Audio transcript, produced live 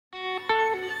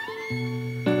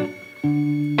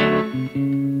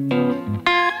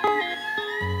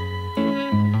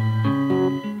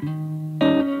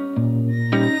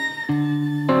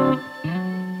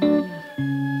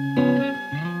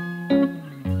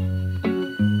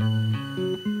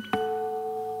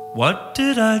What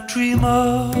did I dream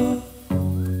of?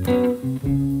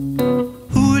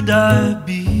 Who would I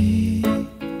be?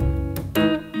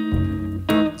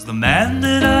 It's the man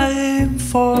that I aim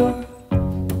for,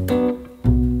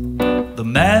 the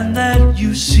man that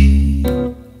you see.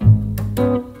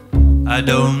 I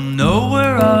don't know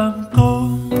where I'm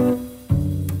going,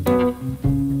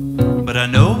 but I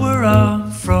know where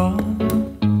I'm from.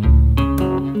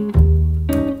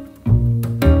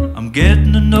 I'm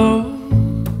getting to know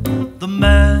the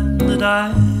man that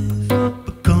I've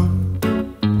become.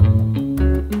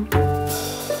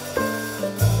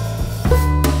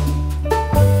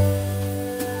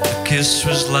 The kiss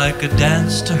was like a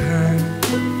dance to her,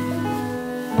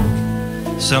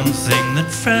 something that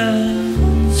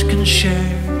friends can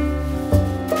share.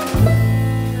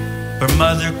 Her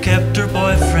mother kept her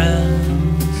boyfriend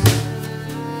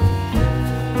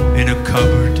in a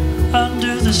cupboard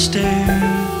under the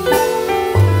stairs.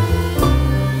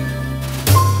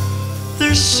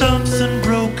 There's something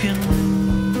broken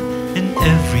in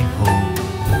every home.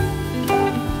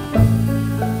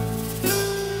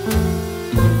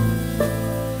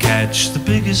 Catch the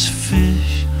biggest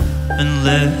fish and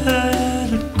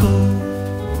let it go.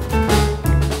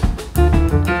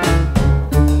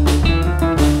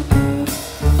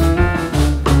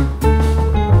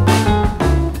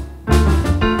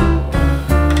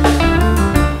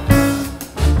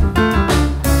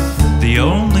 The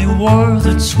only war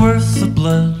that's worth the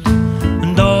blood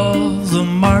and all the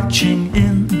marching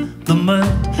in the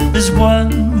mud is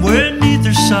one where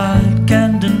neither side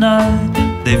can deny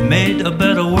they've made a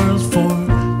better world for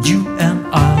you and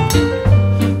I.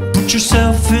 Put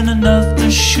yourself in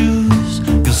another's shoes,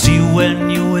 you'll see when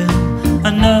you win,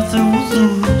 another will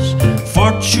lose.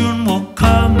 Fortune will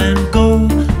come and go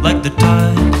like the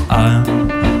tide. I'm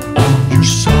on your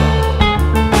side.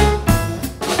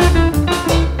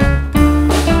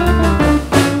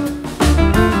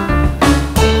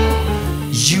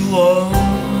 You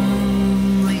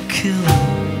only kill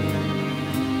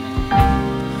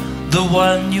the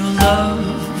one you love,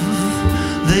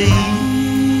 the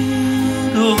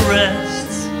eagle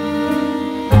rests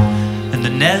in the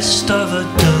nest of a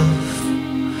dove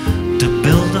to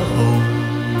build a home.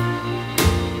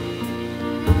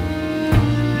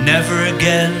 Never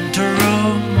again to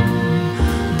roam,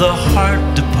 the heart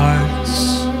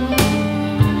departs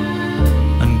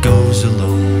and goes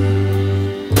alone.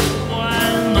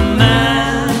 When the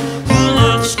man who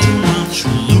loves too much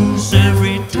will lose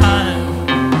every time.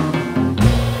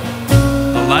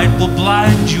 The light will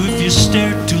blind you if you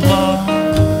stare too long.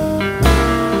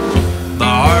 The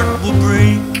heart will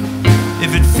break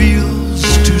if it feels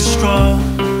too strong.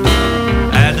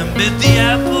 Adam bit the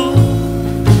apple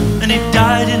and he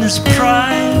died in his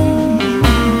prime.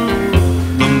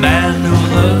 The man who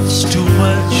loves too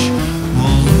much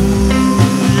will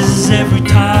lose every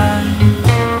time.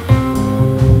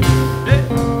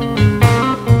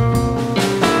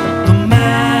 The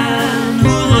man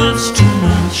who loves too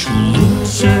much will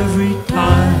lose every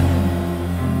time.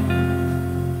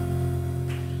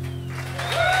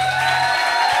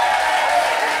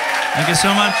 Thank you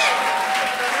so much.